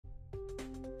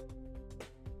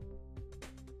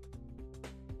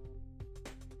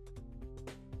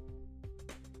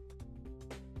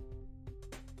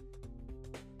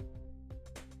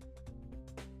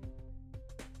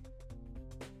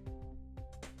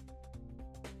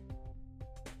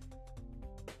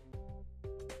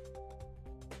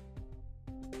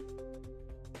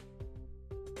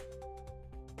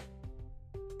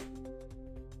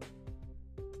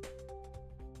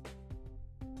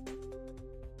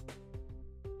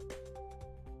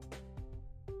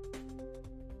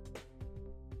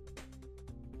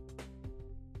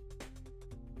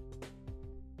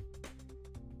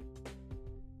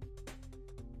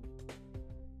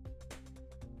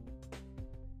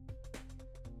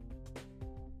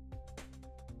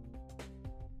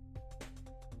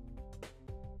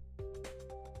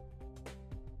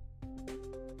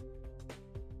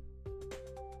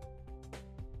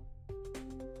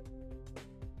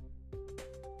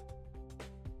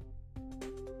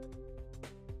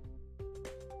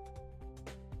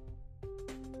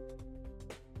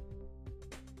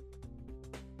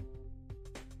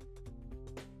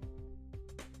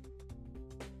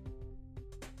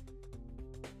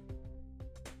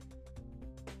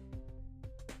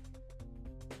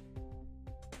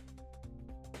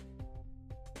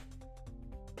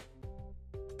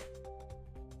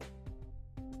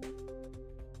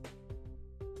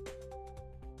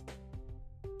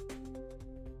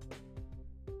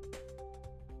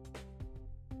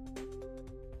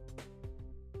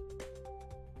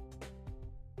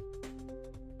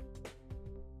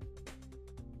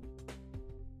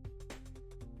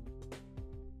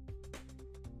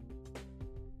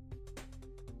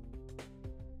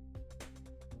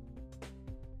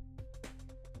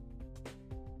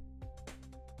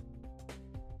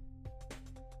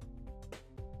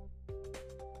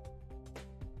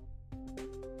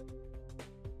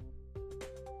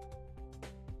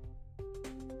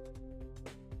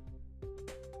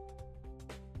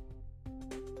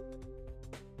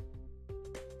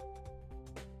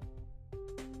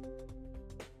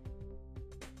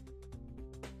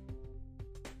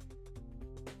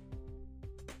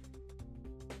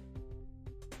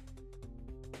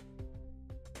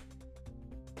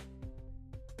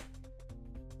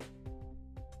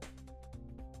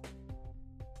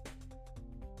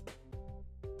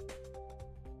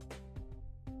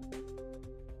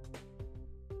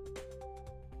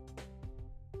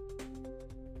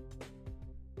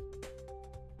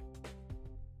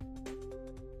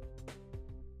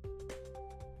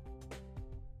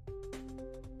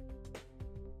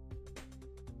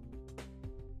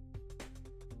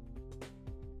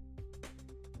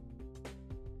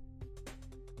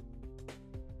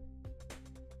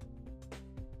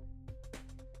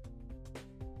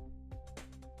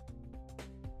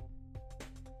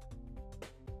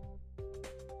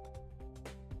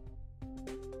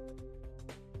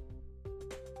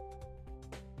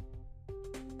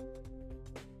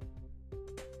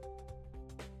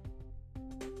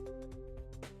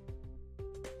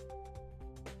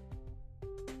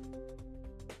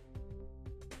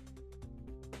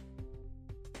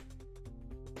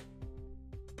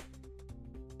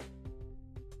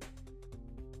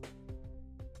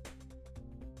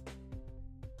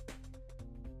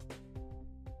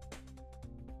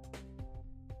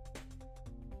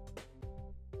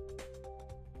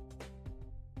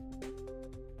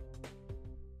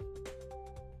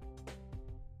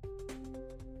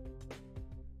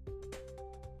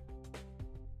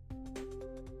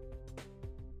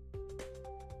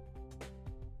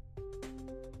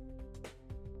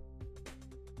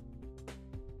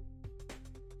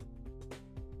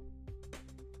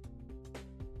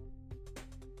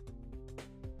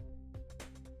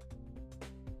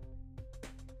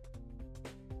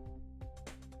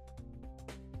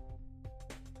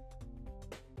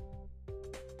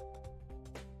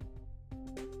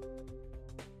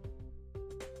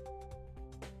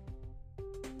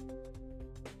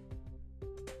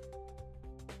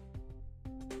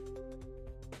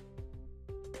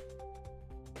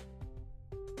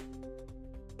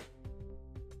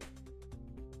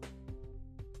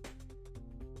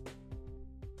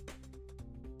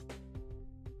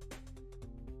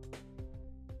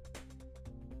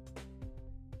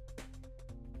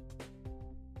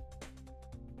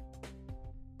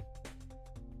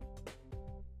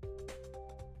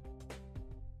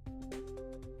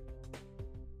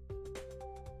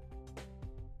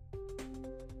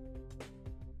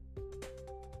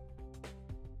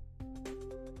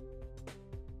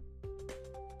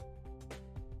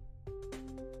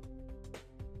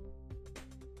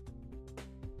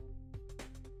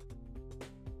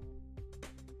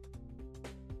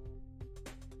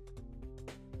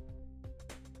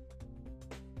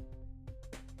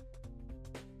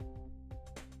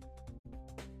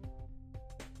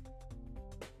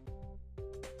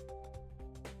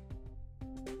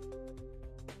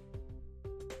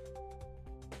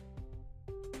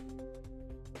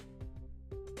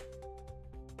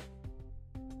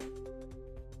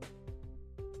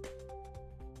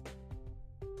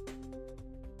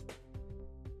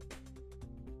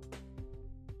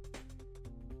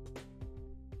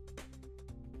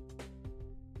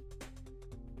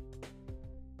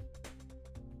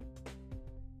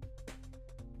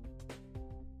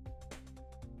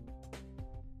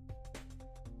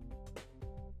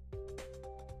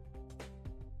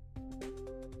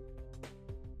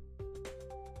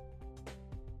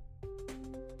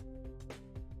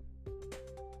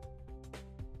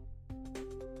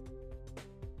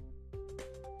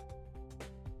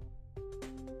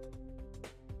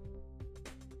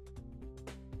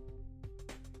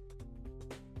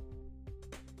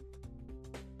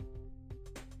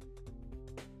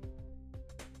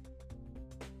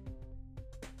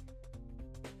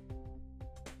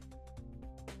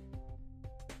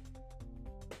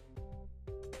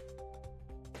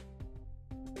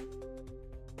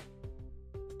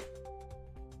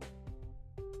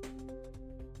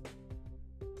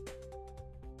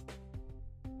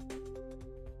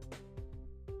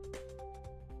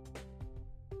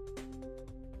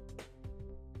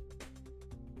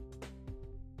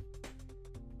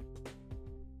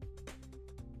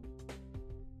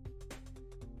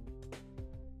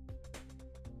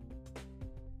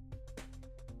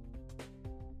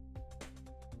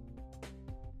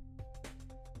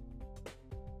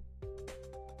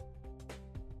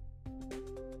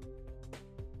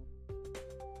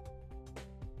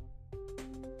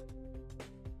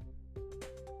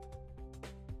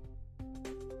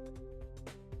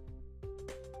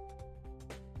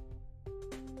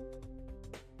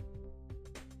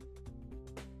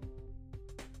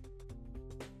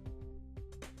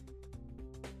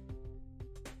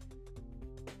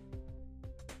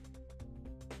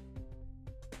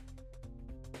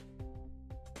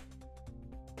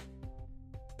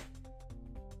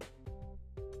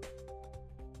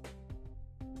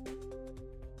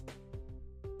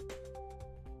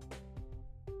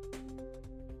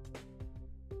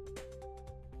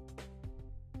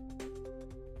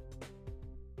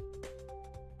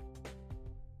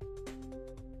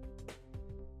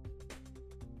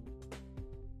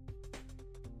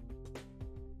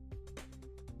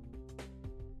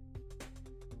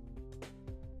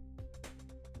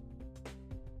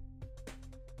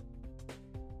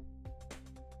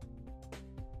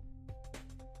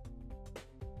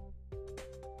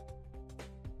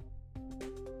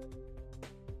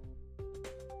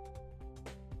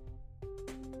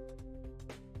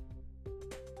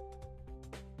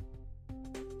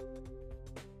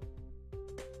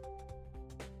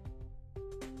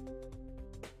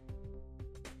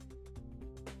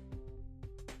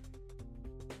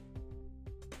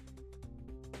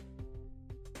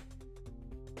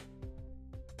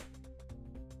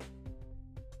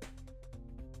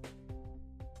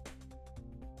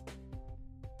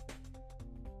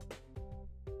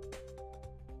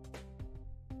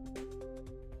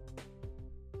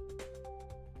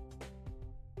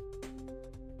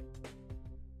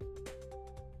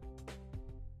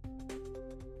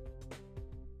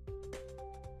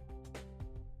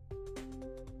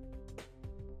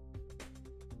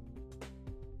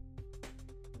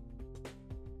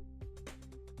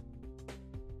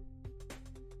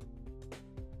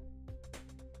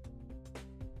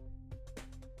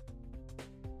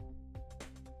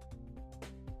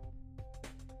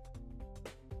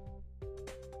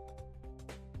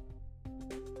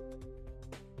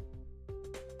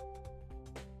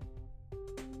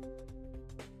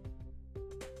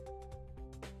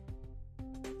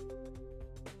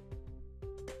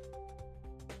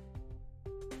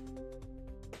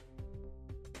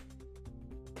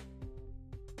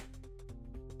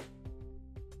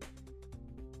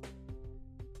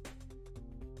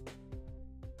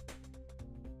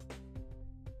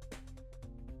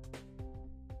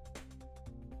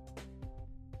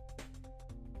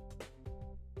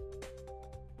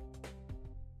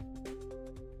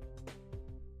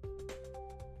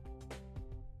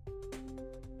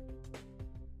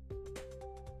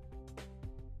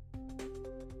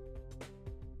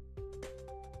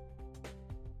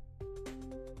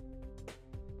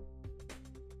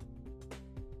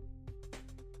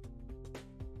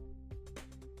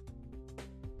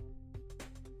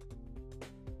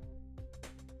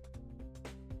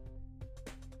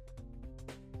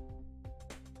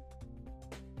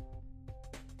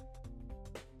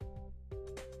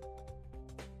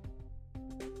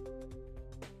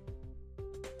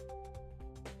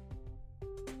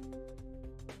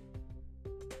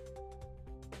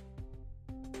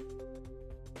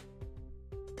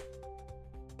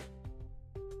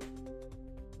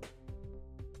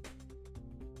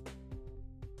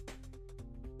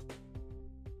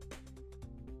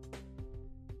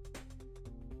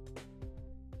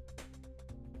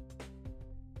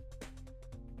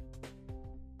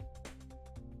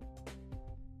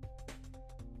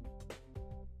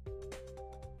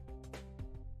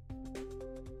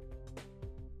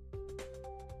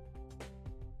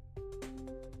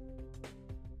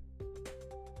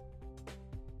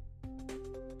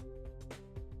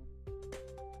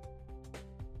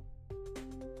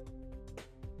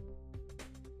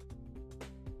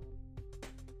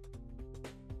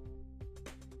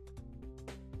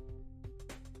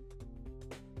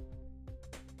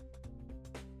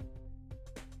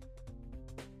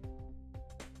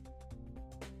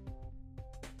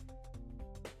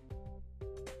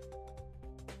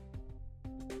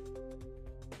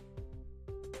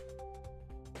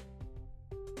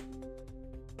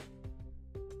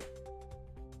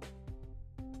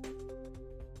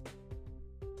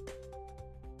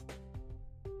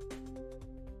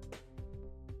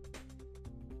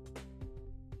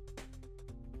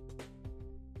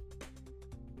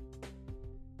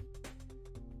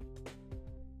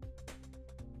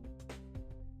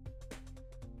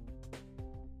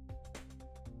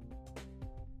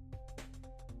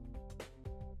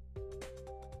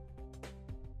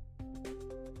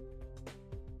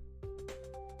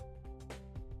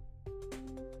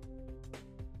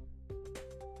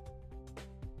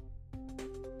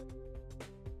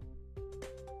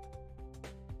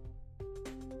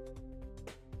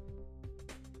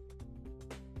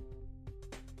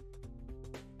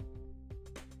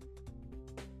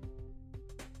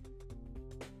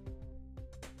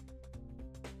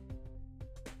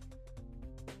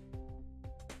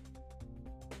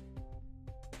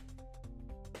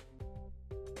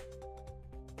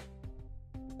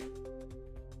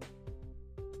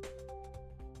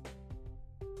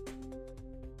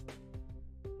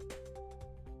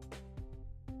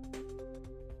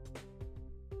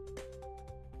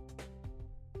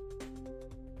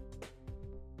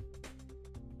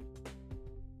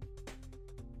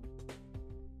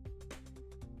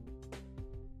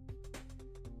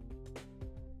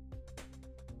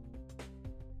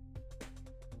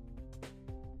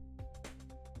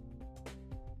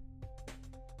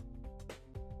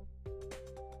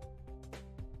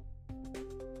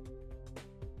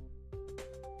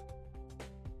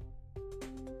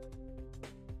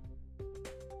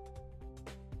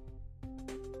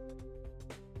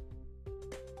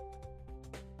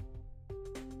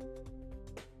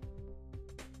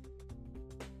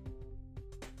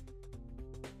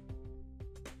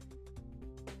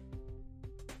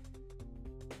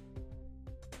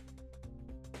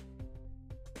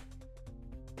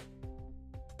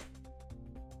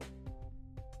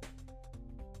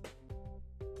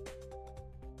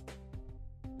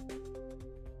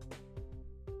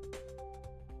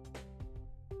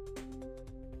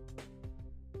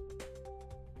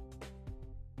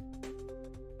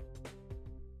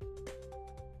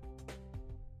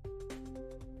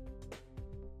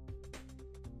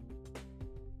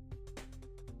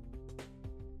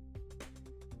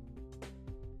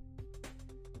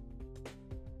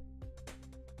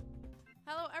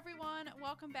everyone,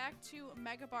 welcome back to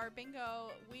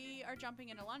MegaBarBingo. We are jumping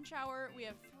into lunch hour. We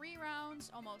have 3 rounds,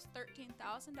 almost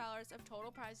 $13,000 of total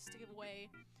prizes to give away.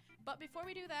 But before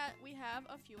we do that, we have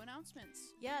a few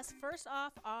announcements. Yes, first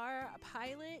off, our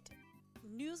pilot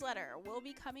newsletter will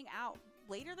be coming out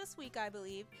later this week, I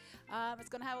believe. It's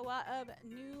going to have a lot of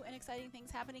new and exciting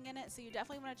things happening in it, so you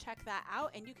definitely want to check that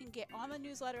out. And you can get on the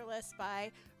newsletter list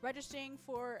by registering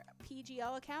for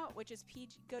PGL account, which is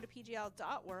go to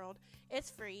pgl.world. It's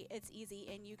free, it's easy,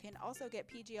 and you can also get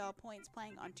PGL points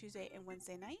playing on Tuesday and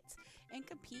Wednesday nights and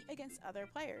compete against other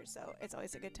players, so it's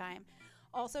always a good time.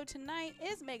 Also, tonight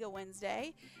is Mega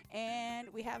Wednesday, and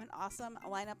we have an awesome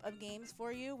lineup of games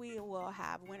for you. We will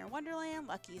have Winter Wonderland,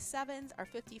 Lucky Sevens, our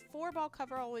 54-ball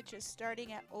coverall, which is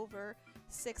starting at over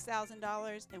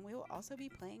 $6,000, and we will also be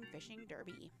playing Fishing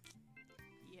Derby.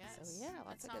 Yes. So, yeah,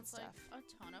 lots of good stuff. Like a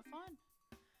ton of fun.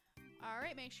 All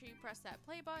right, make sure you press that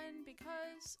play button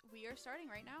because we are starting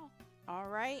right now. All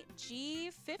right,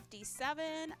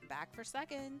 G57, back for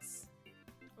seconds.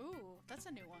 Ooh, that's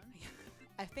a new one.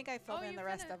 I think I filled in the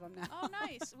rest of them now. Oh,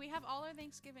 nice. We have all our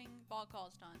Thanksgiving ball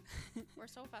calls done. We're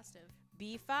so festive.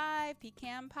 B5,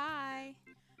 pecan pie.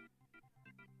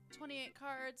 28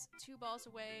 cards, 2 balls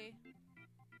away.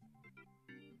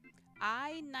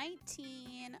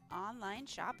 I-19, online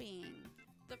shopping.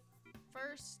 The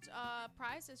first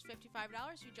prize is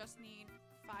 $55. You just need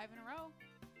 5 in a row.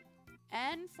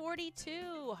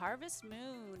 N42, Harvest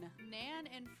Moon. Nan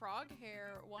and Frog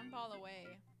Hair, 1 ball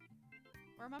away.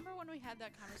 Remember when we had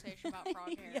that conversation about frog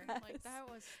hair? Yes. Like, that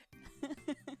was...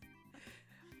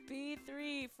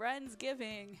 B3,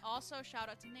 Friendsgiving. Also, shout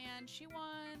out to Nan. She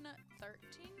won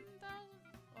 $13,000?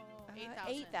 Oh,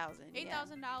 $8,000.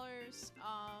 $8,000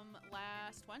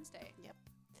 last Wednesday. Yep.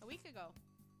 A week ago.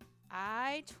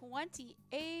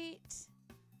 I-28,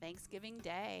 Thanksgiving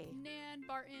Day. Nan,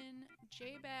 Barton,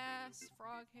 J Bass,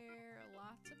 Frog Hair,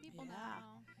 lots of people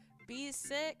now.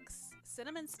 B6,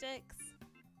 Cinnamon Sticks.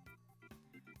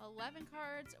 11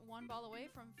 cards, 1 ball away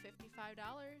from $55.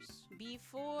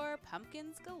 B4,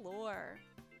 Pumpkins Galore.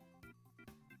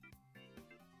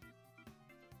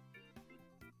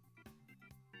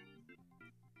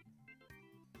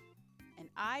 And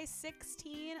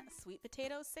I-16, Sweet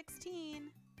Potato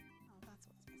 16. Oh, that's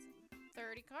what's missing.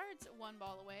 30 cards, 1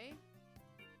 ball away.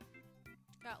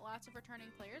 Got lots of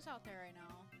returning players out there right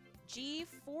now.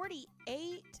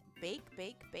 G48, Bake,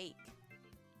 Bake, Bake.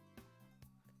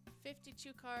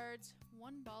 52 cards,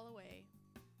 1 ball away.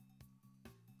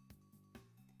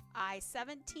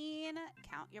 I-17,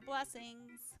 Count Your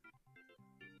Blessings.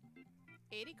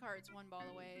 80 cards, 1 ball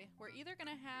away. We're either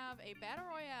going to have a Battle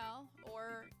Royale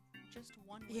or just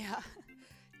one winner. Yeah.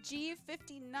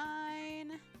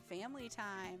 G59, Family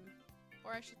Time.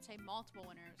 Or I should say multiple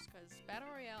winners, because Battle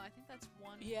Royale, I think that's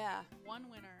one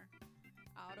winner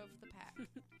out of the pack.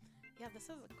 Yeah, this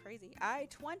is crazy.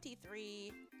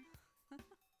 I-23,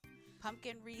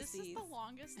 Pumpkin Reese's. This is the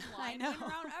longest line win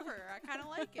round ever. I kind of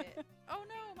like it. Oh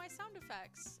no, my sound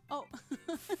effects. Oh.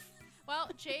 Well,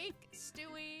 Jake,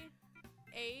 Stewie,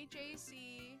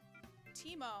 AJC,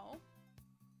 Timo.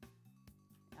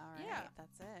 All right, yeah,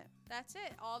 that's it. That's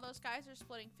it. All those guys are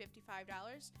splitting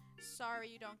 $55. Sorry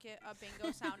you don't get a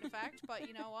bingo sound effect, but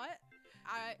you know what?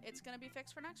 It's going to be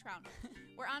fixed for next round.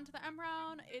 We're on to the M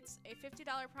round. It's a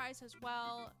 $50 prize as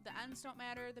well. The N's don't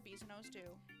matter. The B's and O's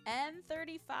do.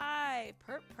 N35,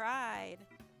 Pert Pride.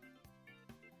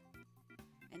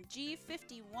 And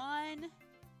G51,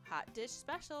 Hot Dish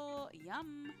Special.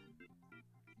 Yum.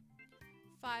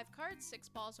 5 cards, 6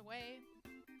 balls away.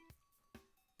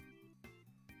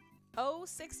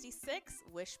 O66,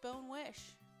 Wishbone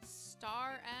Wish.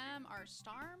 Star M or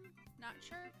Starm, not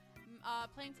sure.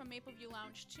 Playing from Mapleview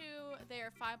Lounge 2. They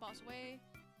are 5 balls away.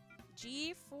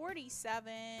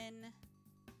 G47,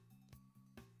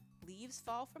 Leaves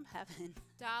Fall from Heaven.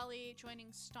 Dolly joining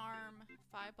Starm,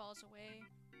 5 balls away.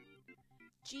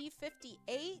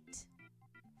 G58,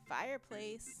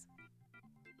 Fireplace.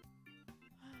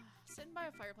 Sitting by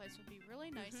a fireplace would be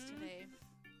really nice today.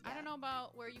 Yeah. I don't know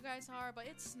about where you guys are, but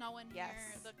it's snowing here.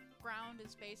 The ground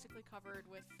is basically covered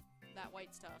with that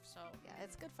white stuff, so yeah,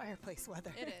 it's good fireplace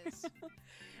weather. It is.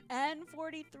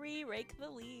 N43, Rake the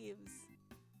Leaves.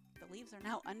 The leaves are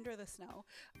now under the snow.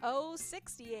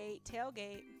 O68,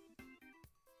 Tailgate.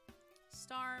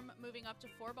 Starm moving up to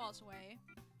 4 balls away.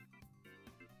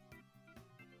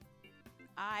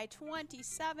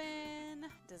 I-27,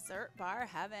 Dessert Bar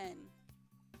Heaven.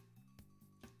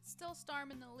 Still Starm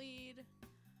in the lead.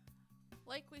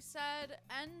 Like we said,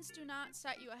 N's do not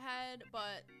set you ahead,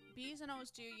 but B's and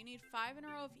O's do. You need 5 in a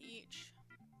row of each.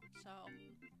 So,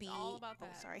 it's all about that.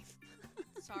 Oh, sorry.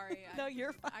 Sorry. No,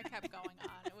 you're fine. I kept going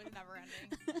on. It was never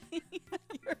ending.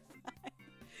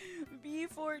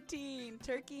 15,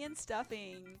 turkey and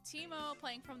stuffing. Timo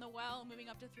playing from the well, moving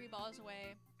up to 3 balls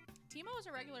away. Timo is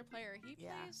a regular player. He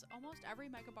plays almost every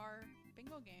Megabar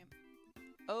bingo game.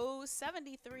 Oh,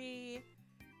 73,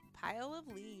 pile of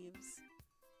leaves.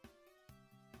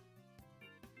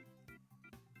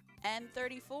 And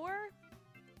 34,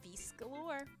 feast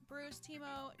galore. Bruce,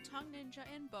 Timo, Tongue Ninja,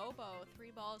 and Bobo,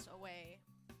 3 balls away.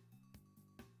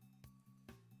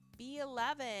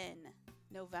 B11,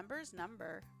 November's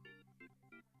number.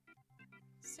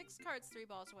 6 cards, 3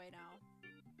 balls away now.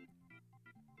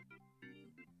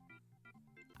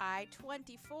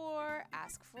 I-24,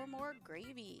 ask for more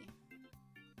gravy.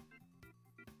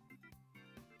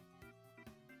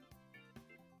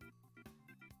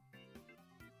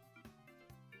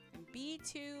 And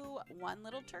B2, one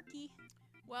little turkey.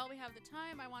 Well, we have the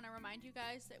time. I want to remind you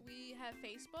guys that we have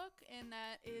Facebook, and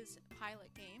that is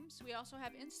Pilot Games. We also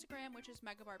have Instagram, which is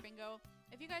MegaBarBingo.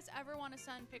 If you guys ever want to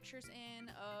send pictures in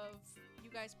of you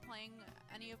guys playing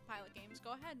any of Pilot Games,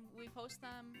 go ahead. We post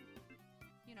them,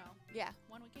 you know,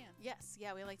 when we can. Yes,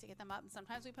 yeah, we like to get them up, and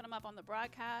sometimes we put them up on the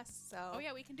broadcast. So. Oh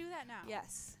yeah, we can do that now.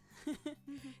 Yes.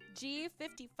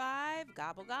 G55,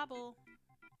 gobble gobble.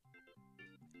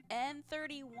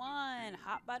 N31,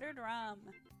 hot buttered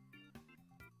rum.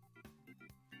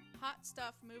 Hot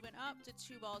stuff moving up to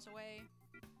 2 balls away.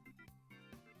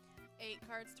 8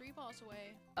 cards, 3 balls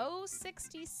away. Oh,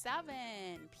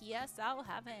 67, PSL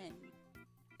heaven.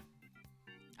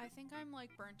 I think I'm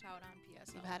like burnt out on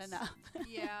PSL. You've had enough.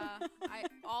 Yeah,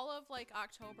 all of like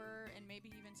October and maybe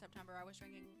even September, I was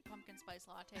drinking pumpkin spice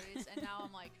lattes, and now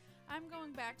I'm like, I'm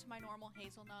going back to my normal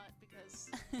hazelnut because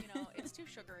you know it's too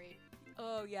sugary.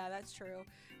 Oh yeah, that's true.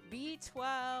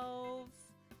 B12,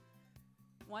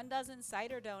 1 dozen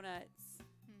cider donuts.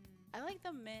 I like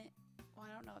the mint. Well,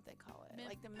 I don't know what they call it.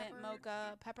 Like the mint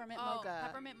mocha, peppermint mocha.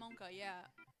 Peppermint mocha, yeah.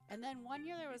 And then one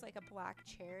year there was like a black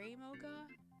cherry mocha.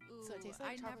 Ooh, so it tastes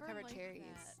like chocolate covered cherries.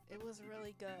 That. It was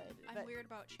really good. I'm weird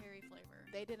about cherry flavor.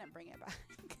 They didn't bring it back.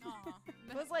 Aw.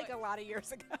 It was like a lot of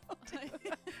years ago.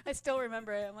 I still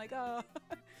remember it. I'm like, oh.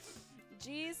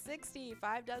 G60,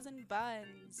 5 dozen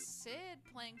buns. Sid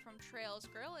playing from Trails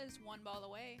Grill is 1 ball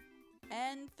away.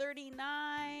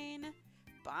 N39,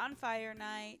 bonfire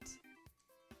night.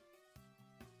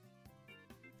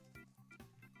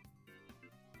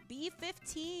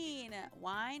 B15,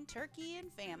 wine, turkey,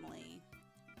 and family.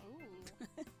 Ooh,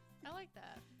 I like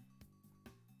that.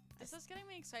 This is getting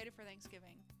me excited for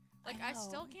Thanksgiving. Like, I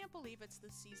still can't believe it's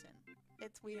this season.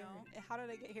 It's weird. You know? How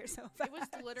did I get here so fast? It was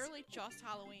literally just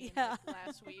Halloween like,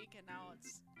 last week, and now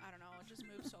it's, I don't know, it just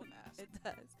moves so fast. It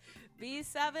does.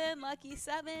 B7, Lucky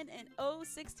 7, and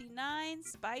O69,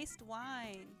 spiced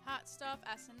wine. Hot Stuff,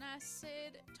 SNS,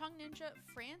 Sid, Tongue Ninja,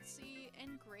 Francie,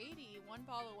 and Grady, 1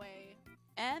 ball away.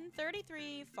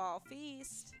 N33, Fall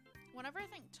Feast. Whenever I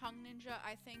think Tongue Ninja,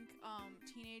 I think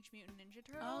Teenage Mutant Ninja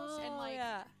Turtles. And, like,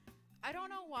 I don't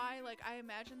know why, like, I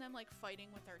imagine them, like,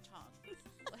 fighting with their tongue.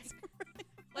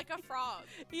 Like a frog.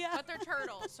 Yeah. But they're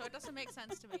turtles, so it doesn't make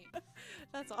sense to me.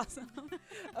 That's awesome.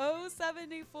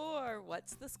 O74,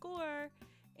 what's the score?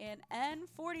 And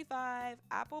N45,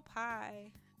 apple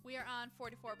pie. We are on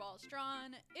 44 balls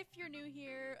drawn. If you're new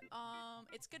here,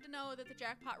 it's good to know that the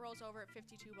jackpot rolls over at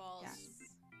 52 balls. Yes.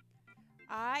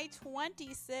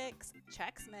 I-26,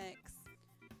 Chex Mix.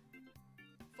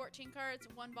 14 cards,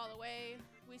 1 ball away.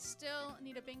 We still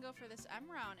need a bingo for this M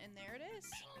round, and there it is.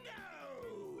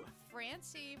 Bingo!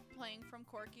 Francie playing from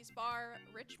Corky's Bar,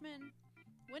 Richmond,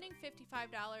 winning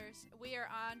 $55. We are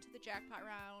on to the jackpot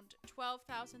round,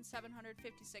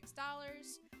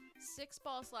 $12,756. 6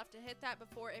 balls left to hit that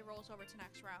before it rolls over to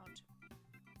next round.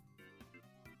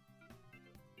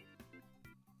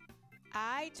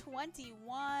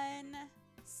 I-21,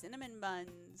 cinnamon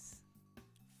buns.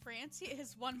 Francie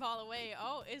is 1 ball away.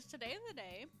 Oh, is today the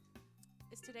day?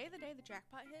 Is today the day the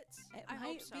jackpot hits? I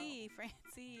hope might so. be,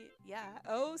 Francie. Yeah.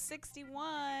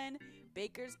 O61,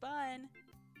 baker's bun.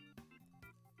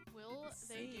 Will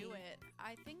they do it?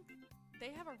 I think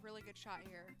they have a really good shot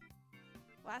here.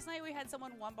 Last night we had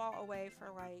someone 1 ball away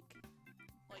for like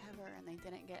ever, and they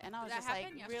didn't get. And I was That just like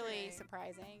happened really yesterday.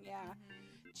 surprising. Yeah.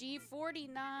 Mm-hmm.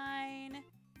 G49,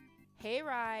 hay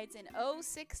rides, and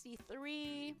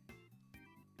O63,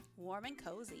 warm and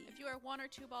cozy. If you are 1 or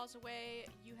 2 balls away,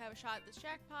 you have a shot at this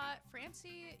jackpot.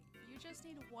 Francie, you just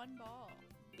need 1 ball.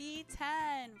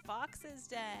 B10, Fox's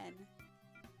Den.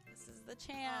 This is the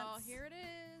chance. Oh, here it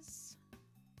is.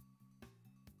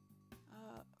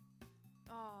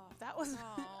 That was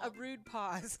Oh. a rude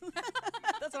pause.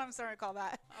 That's what I'm starting to call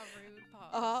that. A rude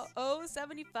pause.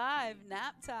 O75,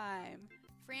 nap time.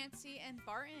 Francie and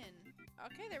Barton.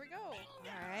 Okay, there we go. All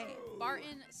right.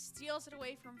 Barton steals it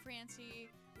away from Francie,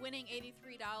 winning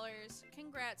 $83.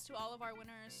 Congrats to all of our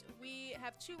winners. We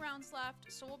have 2 rounds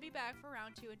left, so we'll be back for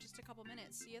round 2 in just a couple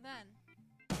minutes. See you then.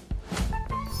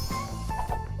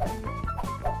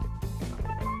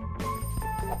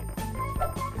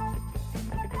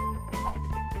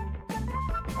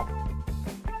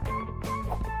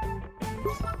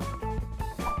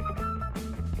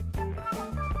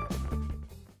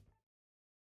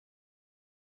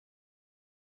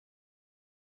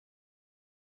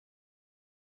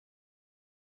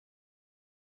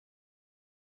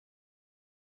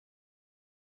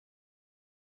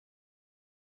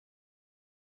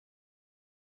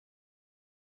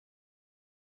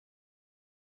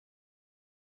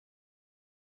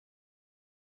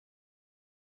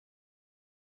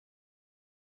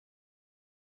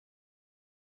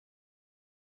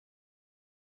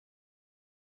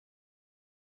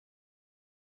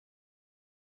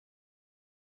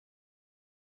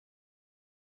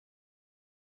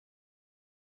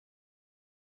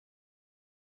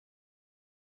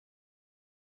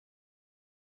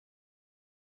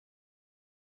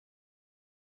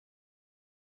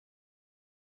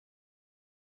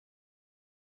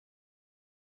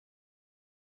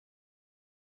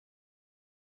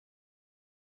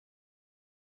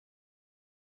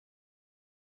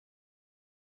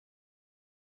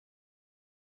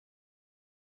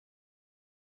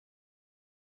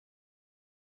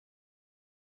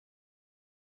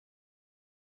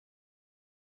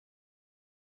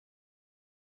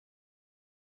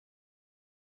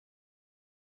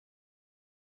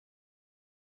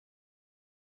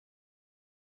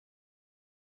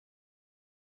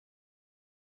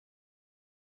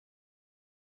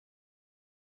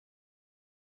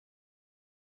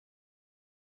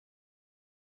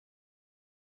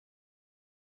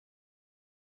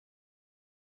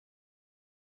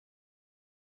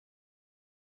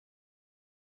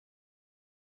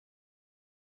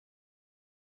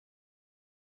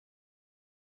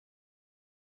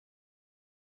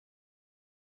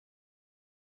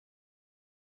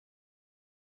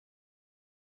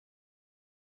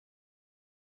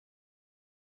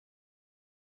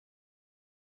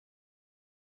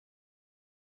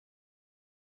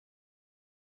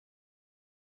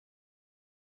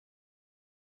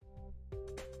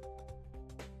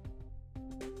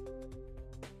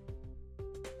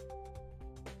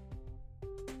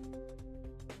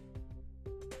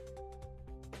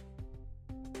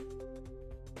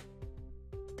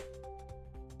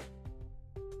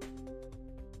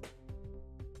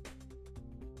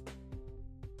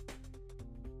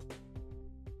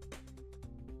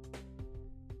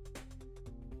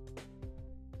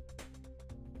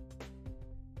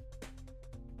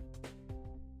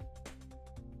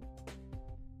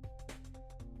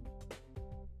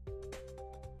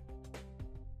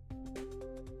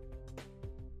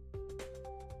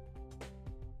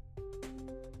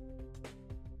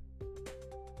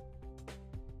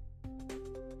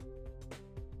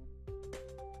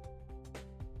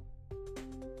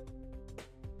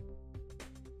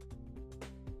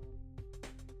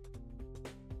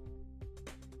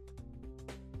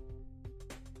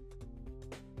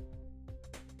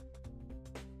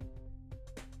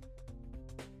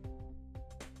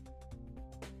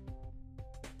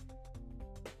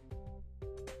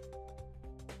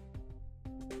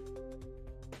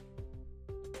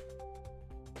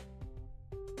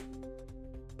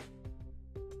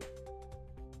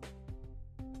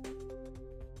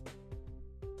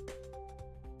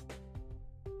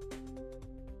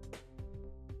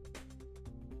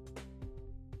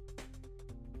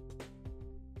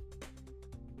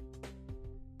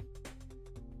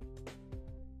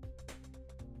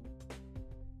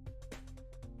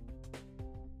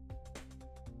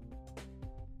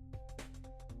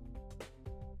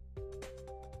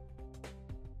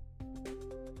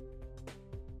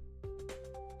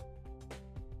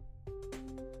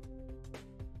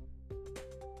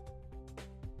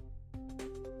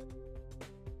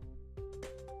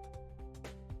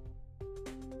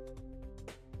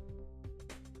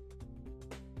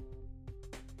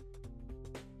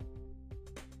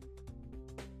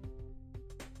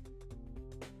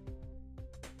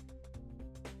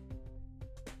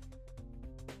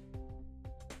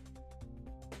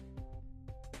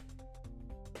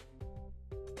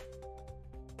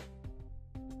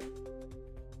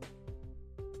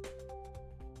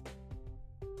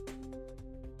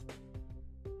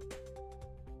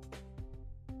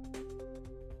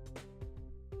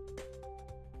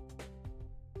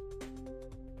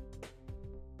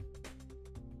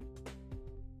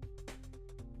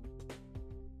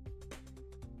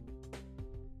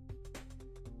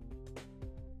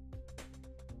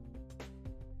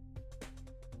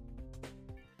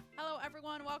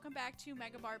 everyone, welcome back to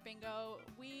Mega Bar Bingo.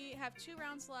 We have 2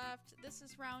 rounds left. This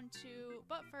is round 2,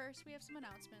 but first we have some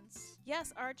announcements.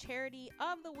 Yes, our charity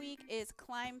of the week is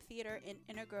Climb Theater in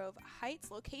Inner Grove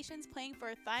Heights. Locations playing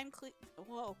for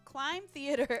Climb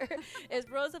Theater is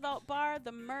Roosevelt Bar,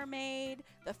 The Mermaid,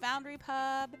 The Foundry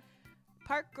Pub,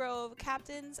 Park Grove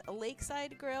Captain's,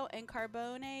 Lakeside Grill, and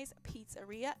Carbone's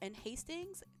Pizzeria in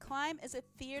Hastings. Climb is a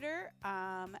theater.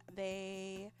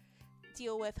 They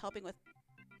deal with helping with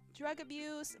drug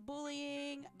abuse,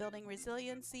 bullying, building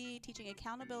resiliency, teaching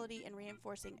accountability, and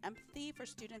reinforcing empathy for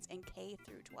students in K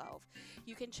through 12.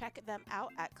 You can check them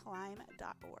out at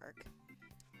climb.org.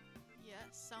 Yes,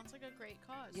 sounds like a great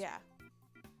cause. Yeah.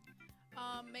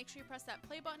 Make sure you press that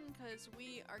play button because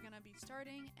we are going to be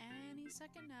starting any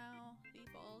second now. The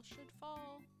ball should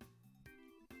fall.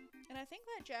 And I think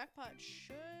that jackpot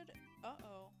should...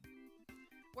 Uh-oh.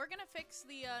 We're going to fix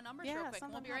the numbers real quick.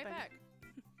 We'll be right back.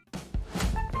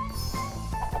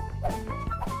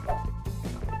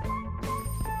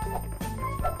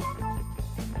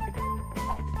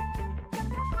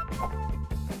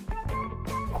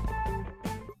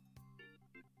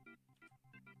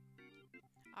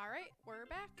 All right, we're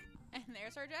back. And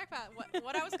there's our jackpot.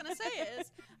 What I was going to say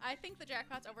is, I think the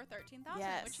jackpot's over 13,000,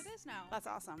 yes, which it is now. That's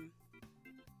awesome.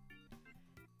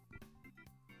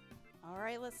 All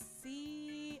right, let's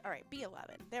see. All right,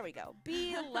 B11. There we go.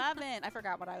 B11. I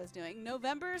forgot what I was doing.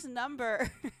 November's number.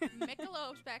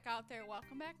 Michelob's back out there.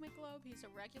 Welcome back, Michelob. He's a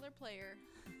regular player.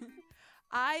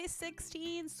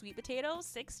 I-16, Sweet Potato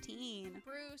 16.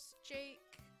 Bruce, Jake,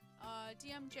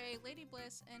 DMJ, Lady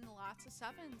Bliss, and lots of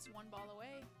 7s. 1 ball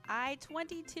away.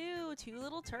 I-22, 2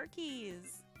 little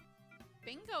turkeys.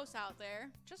 Bingo's out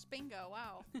there. Just bingo.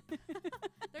 Wow.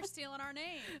 They're stealing our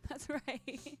name. That's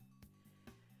right.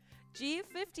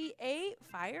 G58,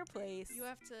 Fireplace. You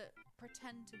have to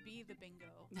pretend to be the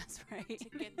bingo. That's right. To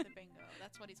get the bingo.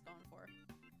 That's what he's going for.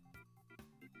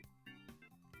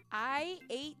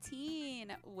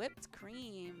 I-18, Whipped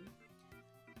Cream.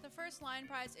 The first line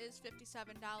prize is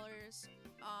 $57.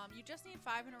 You just need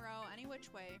 5 in a row, any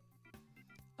which way.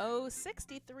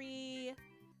 O-63,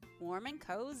 Warm and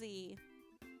Cozy.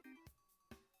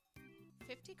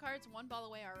 50 cards, 1 ball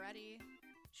away already.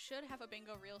 Should have a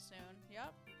bingo real soon.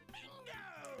 Yep.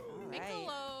 Bingo!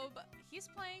 Michelob, he's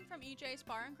playing from EJ's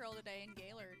Bar and Grill today in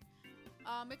Gaylord.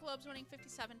 Michelob's winning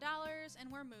 $57, and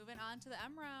we're moving on to the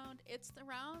M round. It's the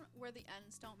round where the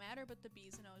N's don't matter, but the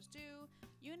B's and O's do.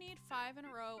 You need 5 in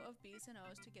a row of B's and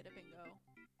O's to get a bingo.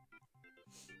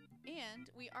 And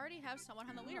we already have someone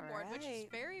on the leaderboard, which is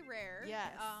very rare.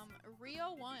 Yes.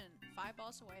 Rio won, 5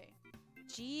 balls away.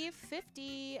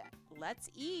 G50, Let's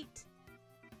Eat.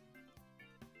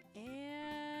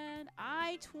 And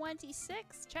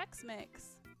I-26, Chex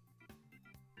Mix.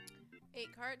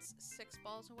 8 cards, 6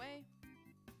 balls away.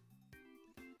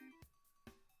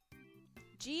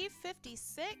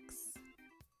 G56,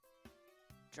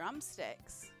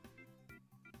 Drumsticks.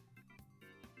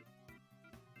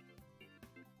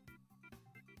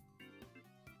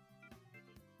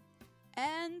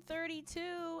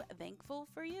 N32, Thankful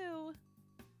for You.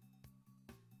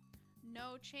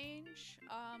 No change.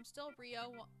 Still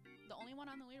Rio, the only one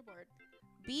on the leaderboard.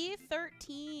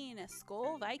 B13,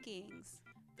 Skull Vikings.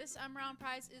 This M round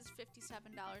prize is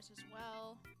 $57 as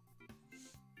well.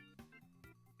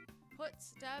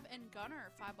 Puts Deb and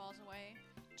Gunner 5 balls away.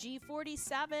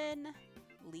 G47,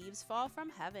 Leaves Fall from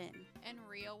Heaven. And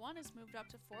Rio 1 is moved up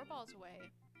to 4 balls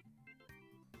away.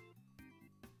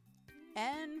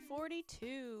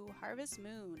 N42, Harvest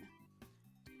Moon.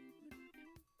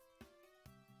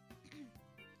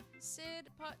 Sid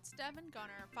puts Deb and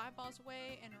Gunner 5 balls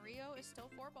away, and Rio is still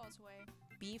 4 balls away.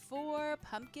 B4,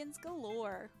 Pumpkins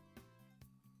Galore.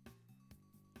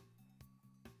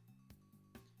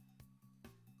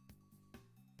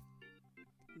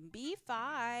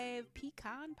 B5,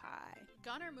 Pecan Pie.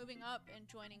 Gunner moving up and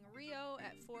joining Rio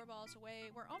at 4 balls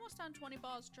away. We're almost on 20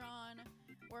 balls drawn.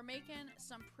 We're making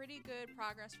some pretty good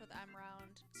progress for the M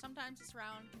round. Sometimes this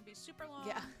round can be super long,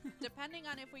 yeah. depending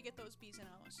on if we get those B's and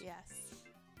O's. Yes.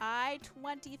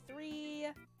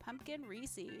 I-23, Pumpkin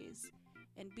Reese's.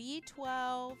 And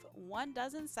B12, 1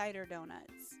 dozen cider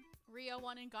donuts. Rio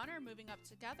 1 and Gunner moving up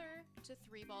together to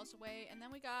 3 balls away. And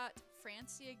then we got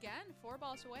Francie again, 4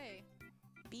 balls away.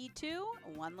 B2,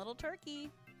 1 little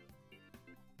turkey.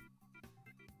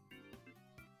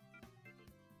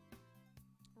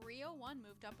 Rio 1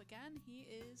 moved up again. He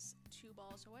is 2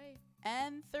 balls away.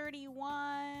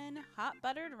 N31, Hot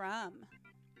Buttered Rum.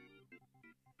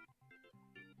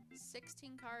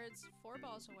 16 cards, 4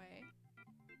 balls away.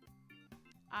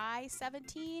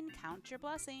 I-17, Count Your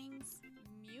Blessings.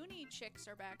 Muni chicks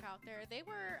are back out there. They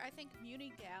were, I think,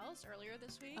 Muni gals earlier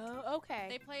this week. Oh, okay.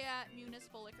 They play at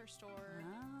Municipal Liquor Store.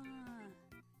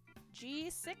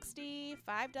 G60,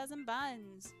 5 dozen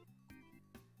buns.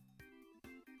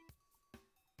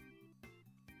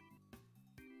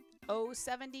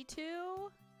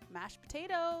 O72, mashed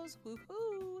potatoes.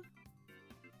 Woohoo!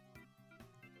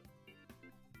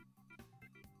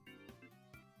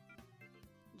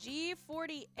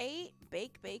 G48,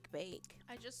 bake, bake, bake.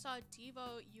 I just saw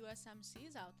Devo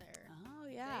USMCs out there. Oh,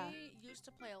 yeah. They used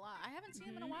to play a lot. I haven't seen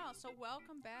them in a while, so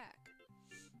welcome back.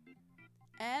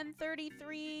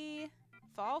 N33,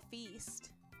 fall feast.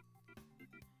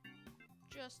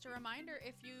 Just a reminder,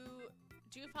 if you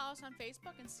do follow us on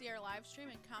Facebook and see our live stream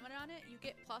and comment on it, you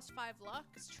get +5 luck.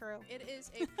 It's true. It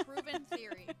is a proven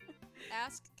theory.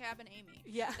 Ask Cabin Amy.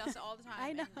 Yeah. She does it all the time,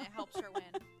 I know. and it helps her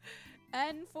win.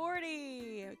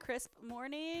 N40, crisp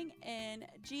morning, and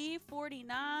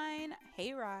G49,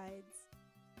 hay rides.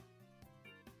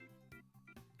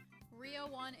 Rio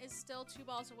 1 is still 2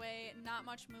 balls away. Not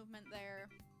much movement there.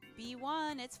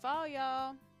 B1, it's fall,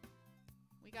 y'all.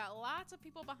 We got lots of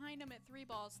people behind him at 3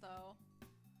 balls, though.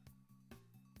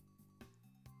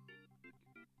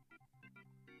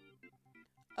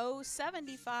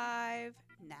 O75,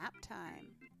 nap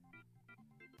time.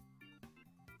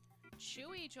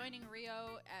 Chewy joining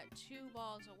Rio at 2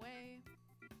 balls away.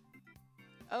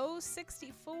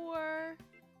 O64,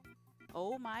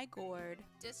 oh my gourd.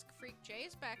 Disc Freak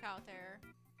Jay's back out there.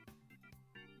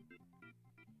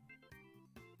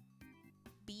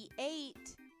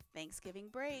 B8, Thanksgiving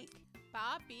break.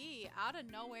 Bob B, out of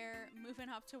nowhere, moving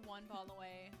up to 1 ball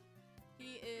away.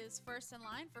 He is first in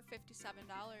line for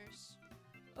 $57.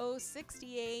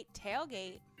 O68,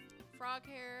 tailgate.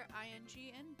 Froghair,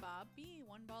 ING, and Bob B,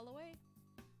 1 ball away.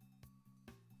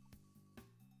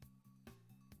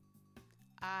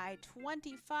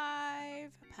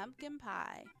 I-25, pumpkin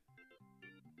pie.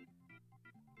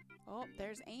 Oh,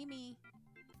 there's Amy.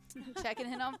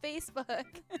 Checking in on Facebook.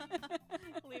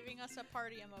 Leaving us a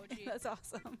party emoji. That's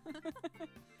awesome.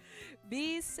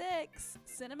 B6,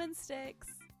 cinnamon sticks.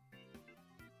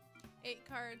 8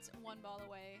 cards, 1 ball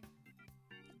away.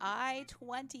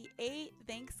 I-28,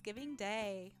 Thanksgiving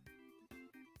Day.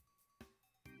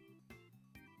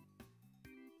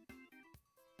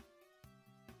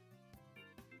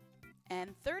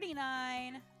 And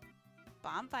 39,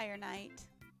 bonfire night.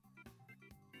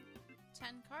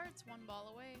 10 cards, 1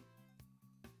 ball away.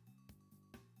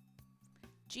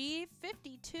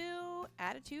 G52,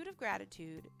 attitude of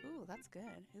gratitude. Ooh, that's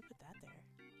good. Who put that there?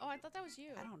 Oh, I thought that was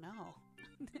you. I don't know.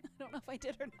 I don't know if I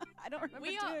did or not. I don't remember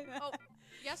We doing that. oh,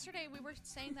 yesterday we were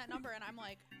saying that number, and I'm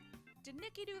like, did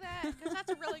Nikki do that? Because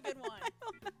that's a really good one. I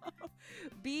don't know.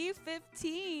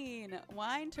 B15,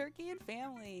 wine, turkey, and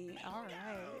family. All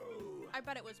right. I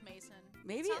bet it was Mason.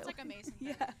 Maybe Sounds like a Mason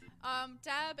thing. Yeah.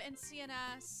 Deb and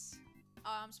CNS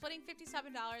splitting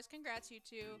 $57. Congrats, you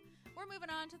two. We're moving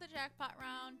on to the jackpot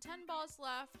round. 10 balls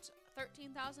left.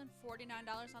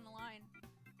 $13,049 on the line.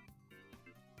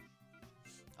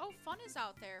 Oh, Fun is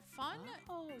out there. Fun.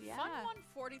 Oh, yeah. Fun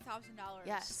won $40,000.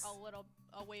 Yes.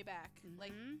 A way back.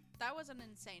 Like, that was an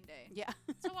insane day. Yeah.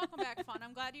 So welcome back, Fun.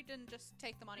 I'm glad you didn't just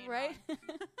take the money and Right? run.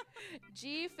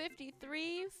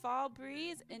 G53, fall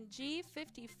breeze, and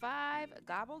G55,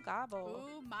 gobble gobble.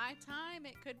 Ooh, my time.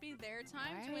 It could be their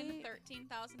time to win Right.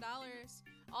 $13,000.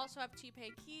 Also have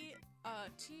TPK. I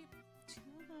mean,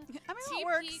 that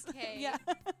works. TPK. Yeah.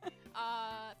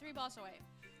 3 balls away.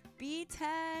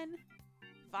 B10,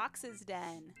 Fox's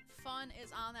Den. Fun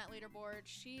is on that leaderboard.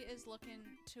 She is looking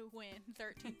to win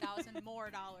 $13,000 more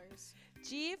dollars.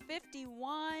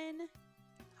 G51,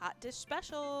 hot dish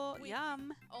special. We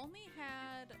Yum. only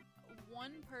had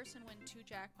one person win 2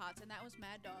 jackpots, and that was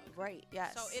Mad Dog. Right,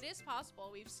 yes. So it is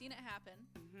possible. We've seen it happen.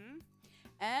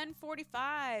 And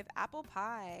 45, apple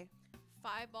pie.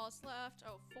 5 balls left.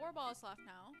 Oh, 4 balls left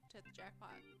now to hit the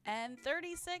jackpot. And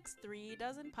 36, 3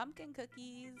 dozen pumpkin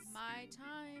cookies. My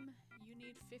time. You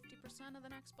need 50% of the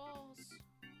next balls.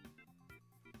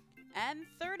 And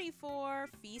 34,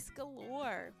 feast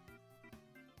galore.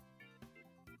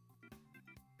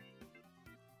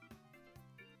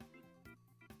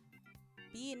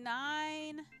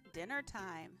 B9, dinner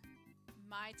time.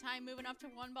 My time moving up to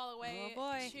 1 ball away. Oh,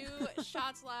 boy. 2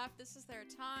 shots left. This is their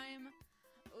time.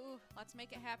 Ooh, let's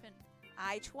make it happen.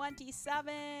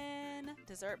 I-27,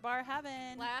 dessert bar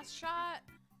heaven. Last shot.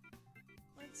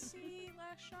 Let's see.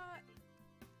 Last shot.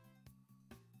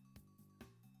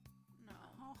 No.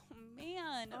 Oh,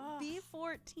 man. Ugh.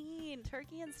 B14,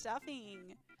 turkey and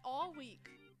stuffing. All week,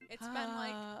 It's been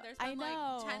like there's I been like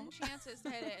know. 10 chances to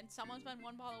hit it, and someone's been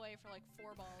one ball away for like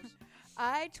 4 balls.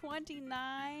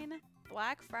 I-29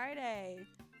 Black Friday.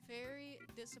 Very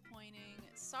disappointing.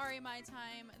 Sorry, my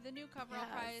time. The new coverall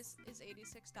prize is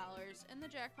 $86, and the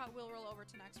jackpot will roll over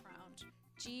to next round.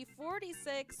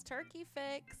 G46 Turkey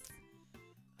Fix.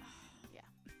 Yeah.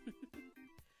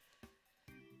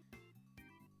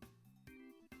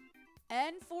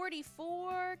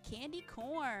 N44 Candy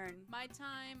Corn. My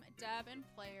time, Dab and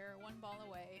Player, 1 ball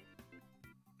away.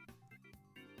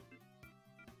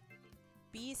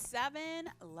 B7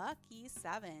 Lucky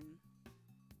 7.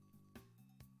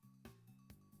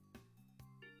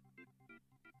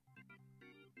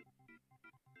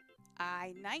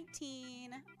 I-19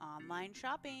 Online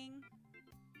Shopping.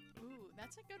 Ooh,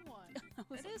 that's a good one.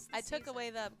 It is. I took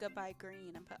away the goodbye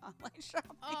green and put online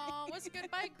shopping. Oh, was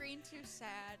Goodbye Green too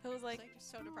sad? It was like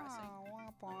so depressing.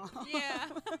 "Aw, wah, wah." Yeah.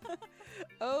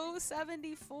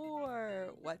 074.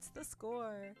 What's the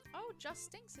score? Oh, Just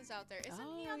Stinks is out there. Isn't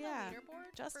he Oh, on yeah. the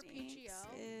leaderboard Just for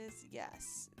PGL? is,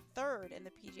 yes, third in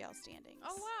the PGL standings.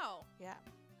 Oh, wow. Yeah.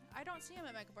 I don't see him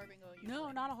at MegaBarBingo usually.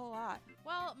 No, not a whole lot.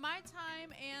 Well, My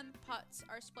Time and Putts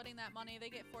are splitting that money. They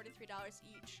get $43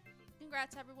 each.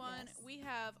 Congrats, everyone. Yes. We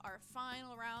have our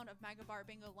final round of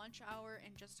MegaBarBingo lunch hour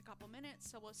in just a couple minutes,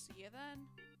 so we'll see you then.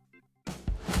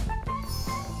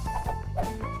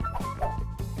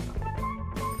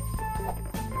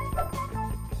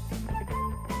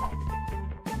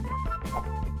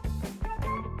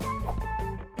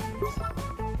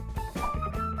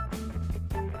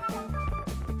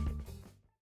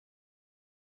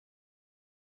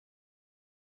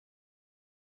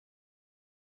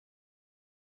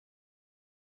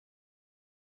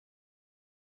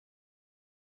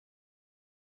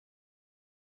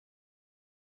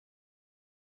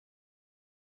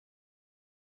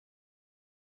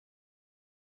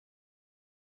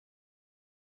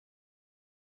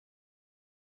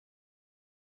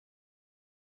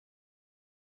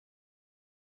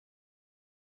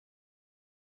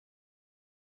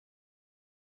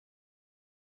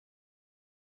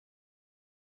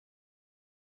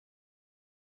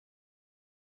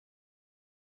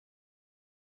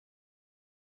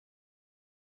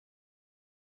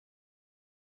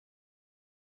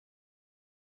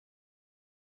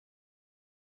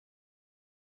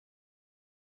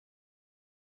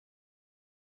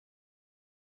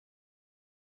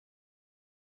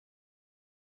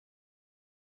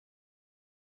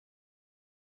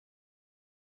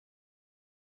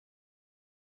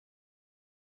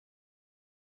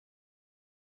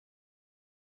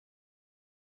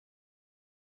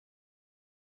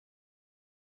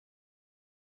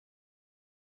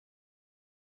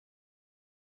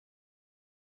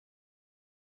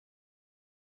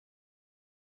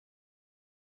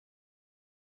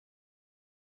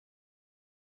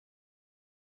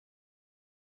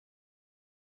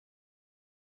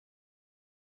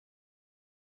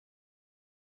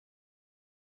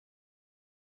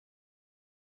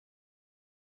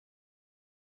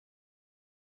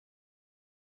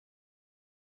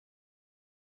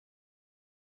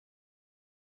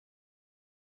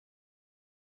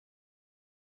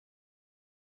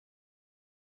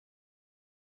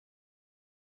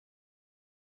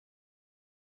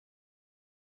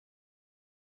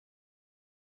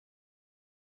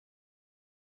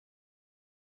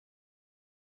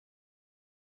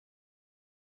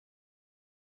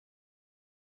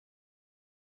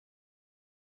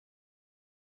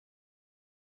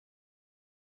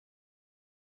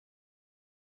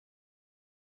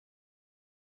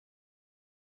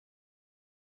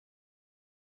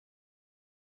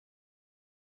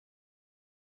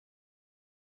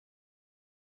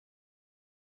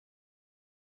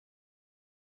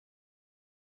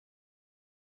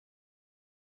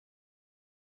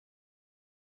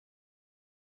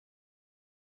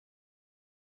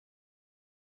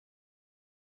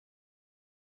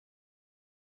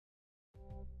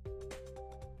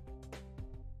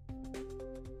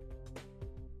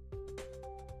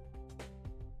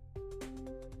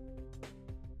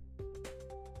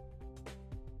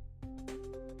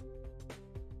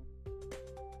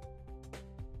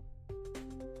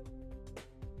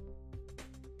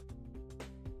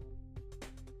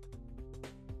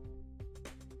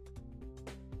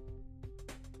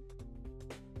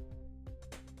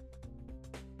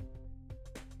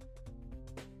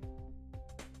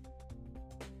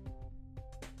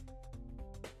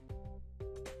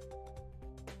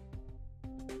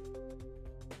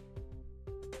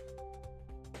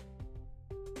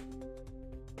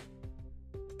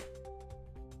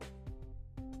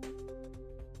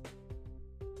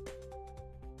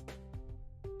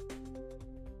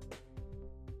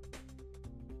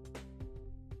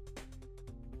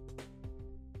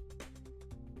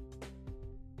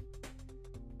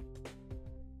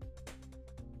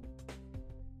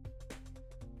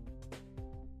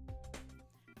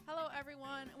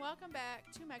 everyone. Welcome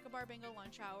back to MegaBarBingo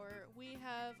Lunch Hour. We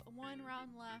have one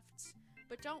round left,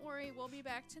 but don't worry, we'll be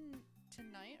back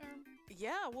tonight. Or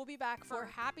Yeah, we'll be back for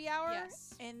happy hour.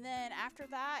 Yes. And then after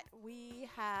that, we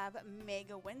have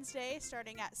Mega Wednesday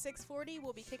starting at 6:40.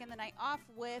 We'll be kicking the night off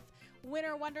with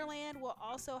Winter Wonderland. We'll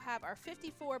also have our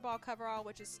 54 ball coverall,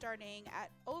 which is starting at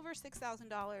over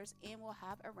 $6,000, and we'll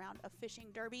have a round of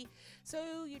fishing derby.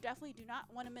 So you definitely do not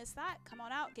want to miss that. Come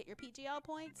on out, get your PGL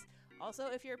points. Also,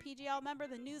 if you're a PGL member,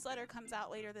 the newsletter comes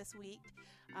out later this week.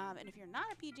 And if you're not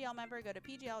a PGL member, go to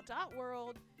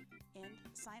pgl.world and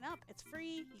sign up. It's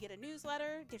free. You get a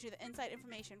newsletter, gives you the inside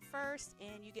information first,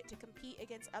 and you get to compete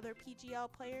against other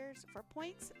PGL players for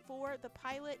points for the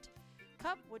Pilot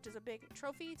Cup, which is a big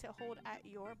trophy to hold at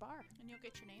your bar. and you'll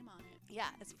get your name on it. Yeah,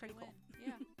 it's if pretty you cool. win.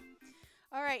 Yeah.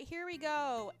 All right, here we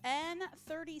go.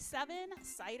 N37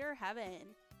 Cider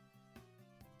Heaven.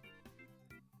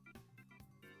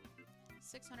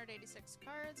 686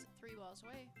 cards, 3 balls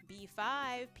away.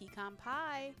 B5 Pecan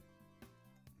Pie.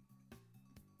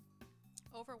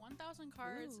 Over 1,000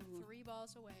 cards, Ooh. 3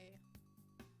 balls away.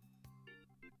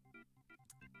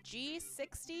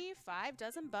 G60 5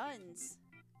 dozen buns.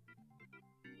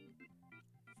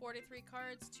 43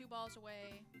 cards, 2 balls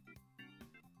away.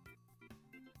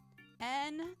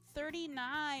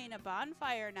 N39 a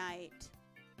Bonfire Night.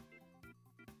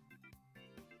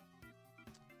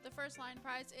 The first line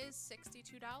prize is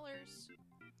 $62.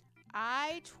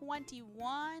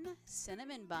 I21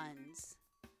 Cinnamon Buns.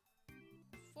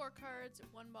 4 cards,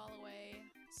 1 ball away.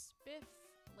 Spiff,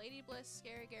 Lady Bliss,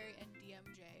 Scary Gary, and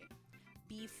DMJ.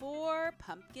 B4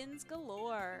 Pumpkins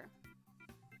Galore.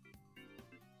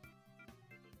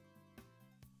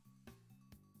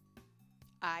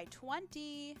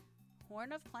 I20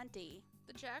 Horn of Plenty.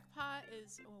 The jackpot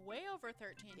is way over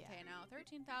 13K Yeah. now.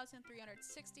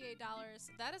 $13,368.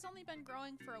 That has only been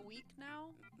growing for a week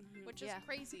now, which is Yeah.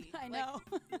 crazy. I Like, know.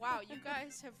 wow, you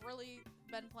guys have really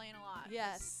been playing a lot.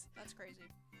 Yes. That's crazy.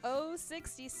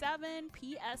 067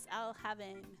 PSL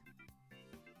Heaven.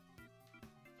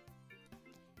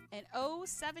 And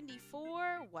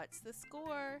 074 What's the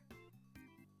Score?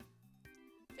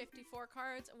 54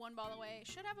 cards, 1 ball away.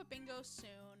 Should have a bingo soon.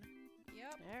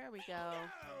 Yep. There we go.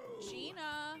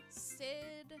 Gina,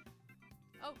 Sid.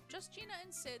 Oh, just Gina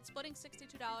and Sid splitting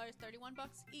 $62, 31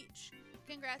 bucks each.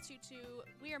 Congrats, you two.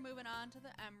 We are moving on to the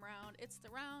M round. It's the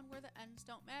round where the N's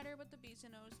don't matter, but the B's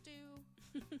and O's do.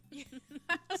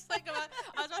 I was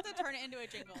about to turn it into a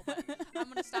jingle, but I'm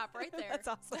gonna stop right there. That's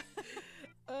awesome.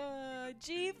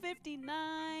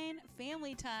 G59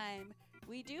 Family Time.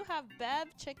 We do have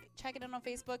Bev checking in on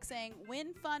Facebook saying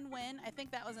win, fun, win. I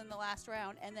think that was in the last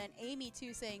round. And then Amy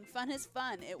too saying fun is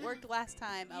fun. It worked last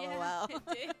time. Yeah, LOL. it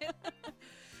did.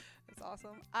 That's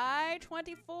awesome.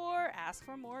 I24 ask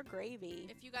for more gravy.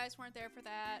 If you guys weren't there for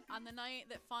that, on the night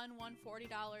that Fun won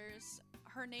 $40,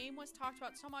 her name was talked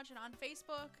about so much, and on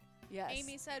Facebook, Yes.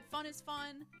 Amy said fun is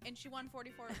fun, and she won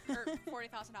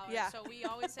 $40,000. Yeah. So we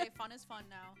always say fun is fun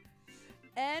now.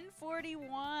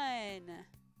 N41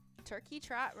 Turkey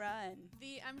Trot Run.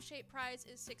 The M-shaped prize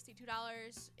is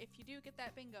 $62 if you do get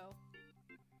that bingo.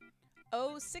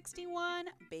 061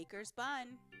 Baker's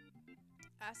Bun.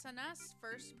 SNS,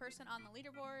 first person on the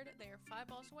leaderboard. They are 5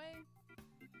 balls away.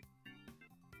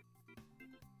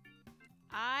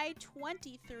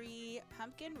 I23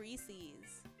 Pumpkin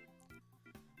Reese's.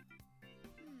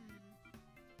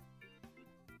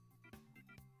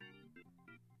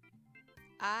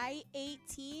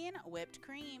 I18 Whipped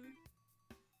Cream.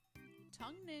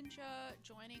 Tongue Ninja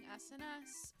joining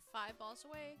SNS, 5 balls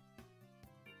away.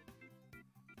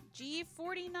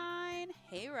 G49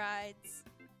 Hay Rides.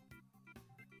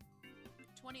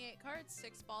 28 cards,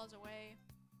 6 balls away.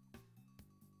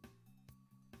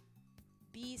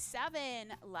 B7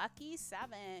 Lucky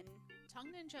 7. Tongue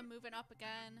Ninja moving up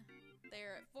again.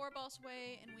 They're at 4 balls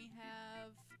away, and we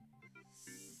have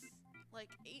like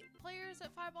 8 players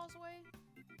at 5 balls away.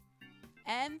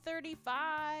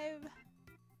 N35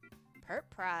 Perp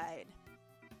Pride.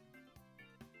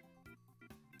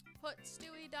 Put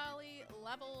Stewie, Dolly,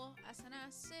 Level,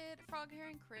 SNS, Sid, Froghair,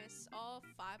 and Chris all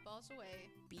 5 balls away.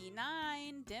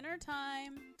 B9 Dinner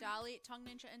Time. Dolly, Tongue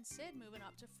Ninja, and Sid moving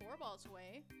up to 4 balls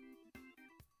away.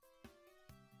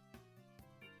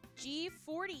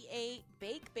 G48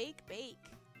 Bake Bake Bake.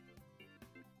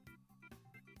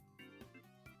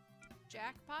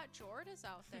 Jackpot Jord is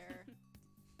out there.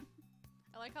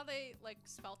 I like how they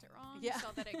spelt it wrong so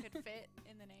that it could fit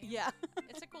in the name. Yeah.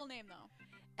 It's a cool name though.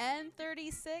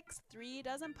 N36 3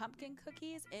 dozen pumpkin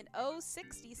cookies, and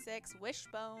 066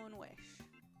 Wishbone Wish.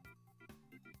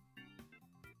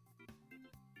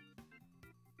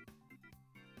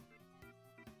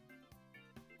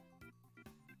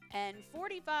 And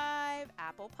 45,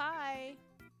 apple pie.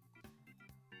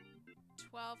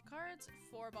 12 cards,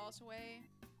 4 balls away.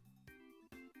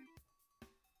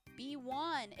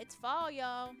 B1, it's fall,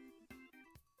 y'all.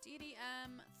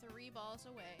 DDM, 3 balls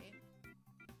away.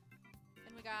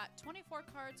 And we got 24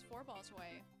 cards, 4 balls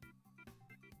away.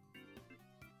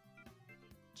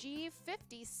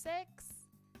 G56,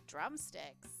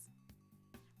 drumsticks.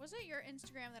 Was it your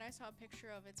Instagram that I saw a picture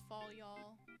of? It's fall,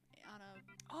 y'all. On a.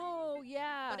 Oh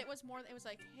yeah. But it was more. It was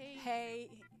like hey. Hey,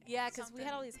 yeah, because we had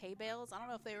something. all these hay bales. I don't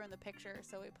know if they were in the picture,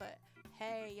 so we put,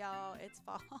 "Hey y'all, it's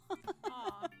fall."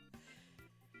 Aw.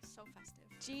 So festive.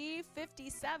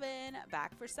 G57,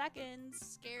 back for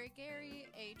seconds. Scary Gary,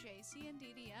 AJC, and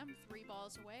DDM, 3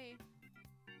 balls away.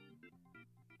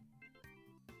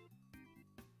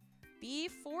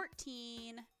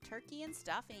 B14, turkey and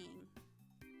stuffing.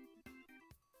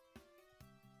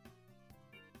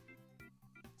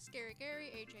 Scary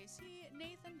Gary, AJC,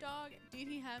 Nathan Dog,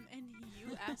 DDM, and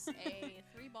USA,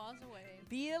 3 balls away.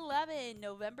 B11,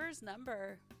 November's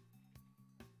number.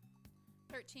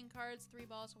 13 cards, 3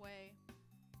 balls away.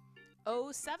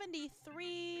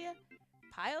 O73,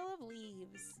 pile of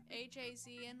leaves.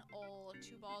 AJZ and Ol,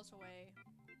 2 balls away.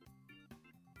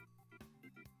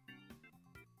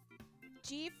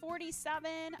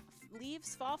 G47,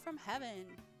 leaves fall from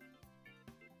heaven.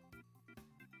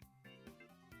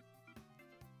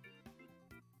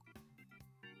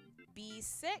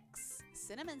 B6,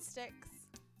 cinnamon sticks.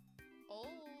 Ol,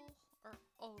 or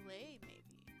Olay,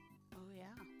 maybe. Oh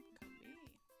yeah. Could be.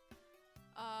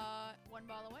 1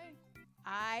 ball away.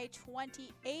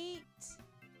 I-28,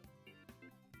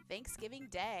 Thanksgiving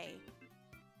Day.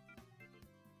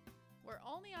 We're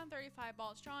only on 35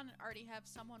 balls drawn and already have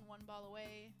someone 1 ball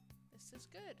away. This is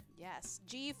good. Yes.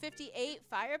 G58,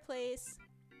 fireplace.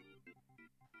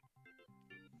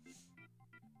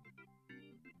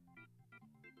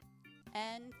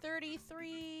 And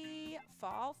 33,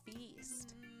 fall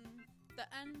feast. The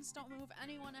ends don't move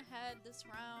anyone ahead this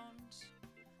round.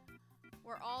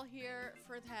 We're all here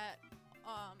for that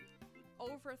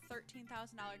over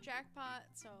 $13,000 jackpot,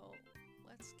 so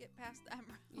let's get past the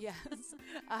emerald. Yes.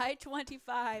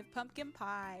 I-25, pumpkin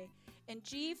pie. And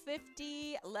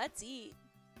G50, let's eat.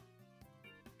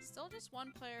 Still just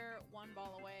 1 player, 1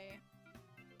 ball away.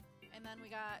 And then we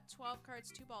got 12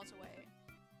 cards, 2 balls away.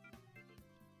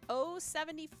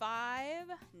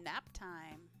 O75, nap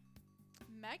time.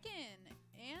 Megan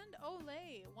and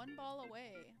Olay, 1 ball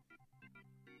away.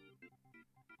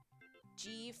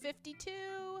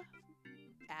 G52,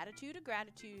 attitude of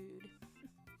gratitude.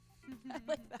 I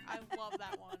like that. I love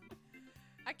that one.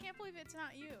 I can't believe it's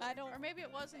not you. I don't. Or maybe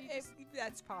it was and you If just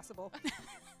that's possible.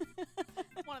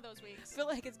 one of those weeks. I feel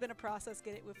like it's been a process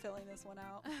with filling this one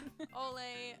out.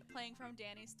 Olay playing from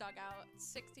Danny's dugout,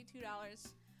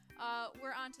 $62.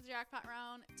 We're on to the jackpot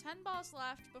round. 10 balls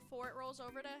left before it rolls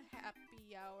over to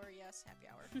happy hour. Yes, happy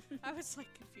hour. I was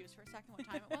like confused for a second what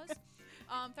time it was.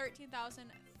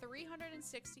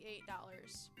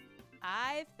 $13,368.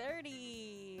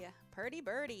 I-30, Purdy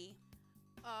Birdie.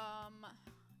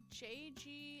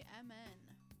 JGMN.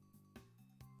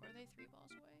 Were they 3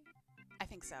 balls away? I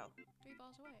think so. 3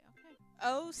 balls away. Okay.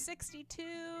 O62,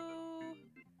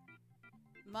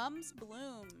 Mum's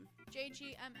Bloom.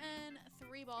 JGMN,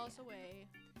 3 balls away.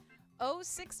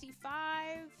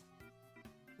 O65,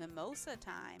 Mimosa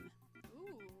time.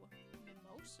 Ooh,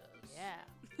 mimosas. Yeah.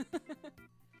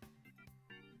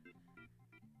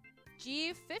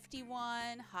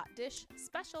 G51, hot dish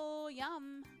special,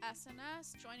 yum.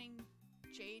 SNS joining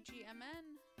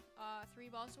JGMN, 3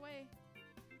 balls away.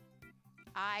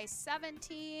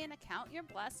 I-17, count your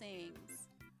blessings.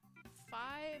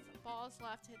 5 balls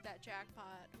left to hit that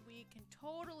jackpot. We can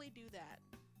totally do that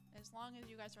as long as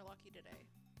you guys are lucky today.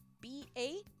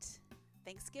 B8,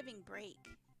 Thanksgiving break.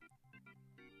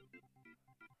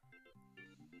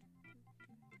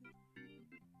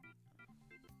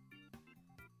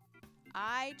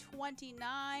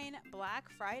 I-29, Black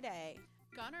Friday.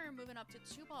 Gunner moving up to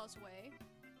 2 balls away.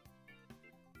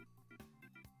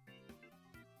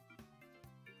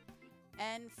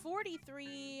 And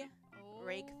 43, Oh,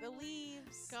 Rake the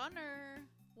Leaves. Gunner,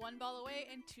 1 ball away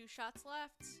and 2 shots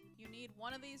left. You need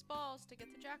one of these balls to get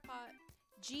the jackpot.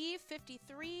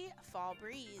 G53, Fall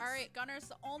Breeze. All right, Gunner's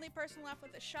the only person left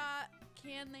with a shot.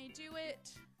 Can they do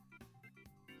it?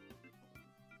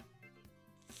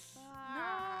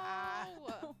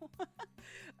 No.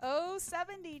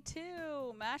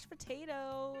 O72, mashed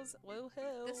potatoes.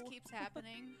 Woohoo. This keeps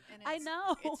happening, and I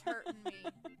know. It's hurting me.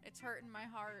 It's hurting my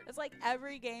heart. It's like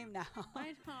every game now.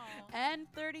 I know. And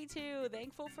 32,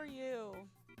 thankful for you.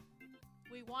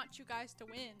 We want you guys to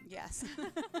win. Yes.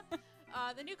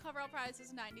 The new coverall prize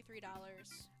is $93.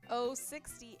 Oh,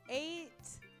 68.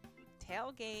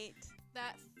 Tailgate.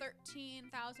 That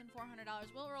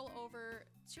 $13,400 will roll over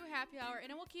to happy hour, and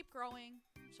it will keep growing.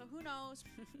 So who knows?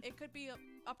 It could be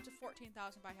up to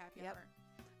 $14,000 by happy hour.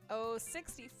 Oh,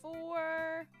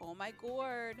 64. Oh my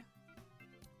gourd.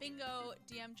 Bingo,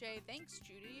 DMJ, thanks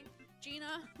Judy,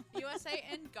 Gina, USA,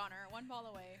 and Gunner. One ball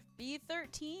away.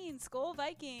 B13. Skull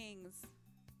Vikings.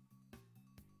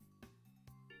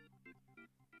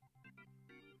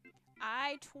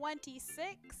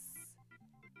 I-26.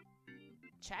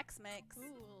 Chex Mix.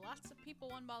 Ooh, lots of people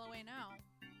one ball away now.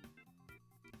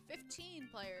 15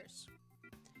 players.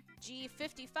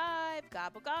 G55.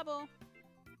 Gobble Gobble.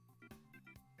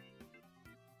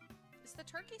 Is the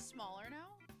turkey smaller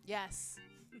now? Yes.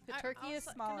 The turkey is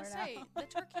smaller now. Say, the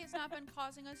turkey has not been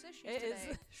causing us issues It today.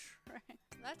 is shrank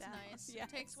That's down. nice. Yes.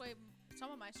 It takes away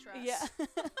some of my stress. Yeah.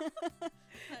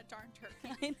 That darn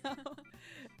turkey. I know.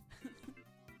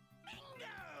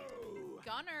 Bingo!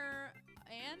 Gunner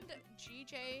and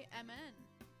GJMN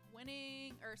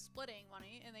winning or splitting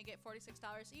money, and they get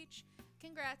 $46 each.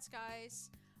 Congrats, guys.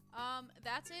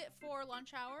 That's it for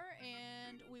lunch hour,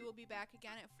 and we will be back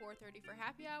again at 4:30 for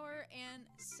happy hour and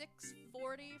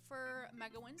 6:40 for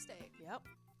Mega Wednesday. Yep.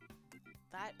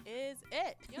 That is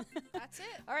it. Yep, that's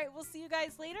it. All right, we'll see you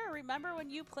guys later. Remember, when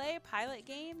you play Pilot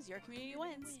Games, your community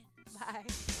wins. Bye.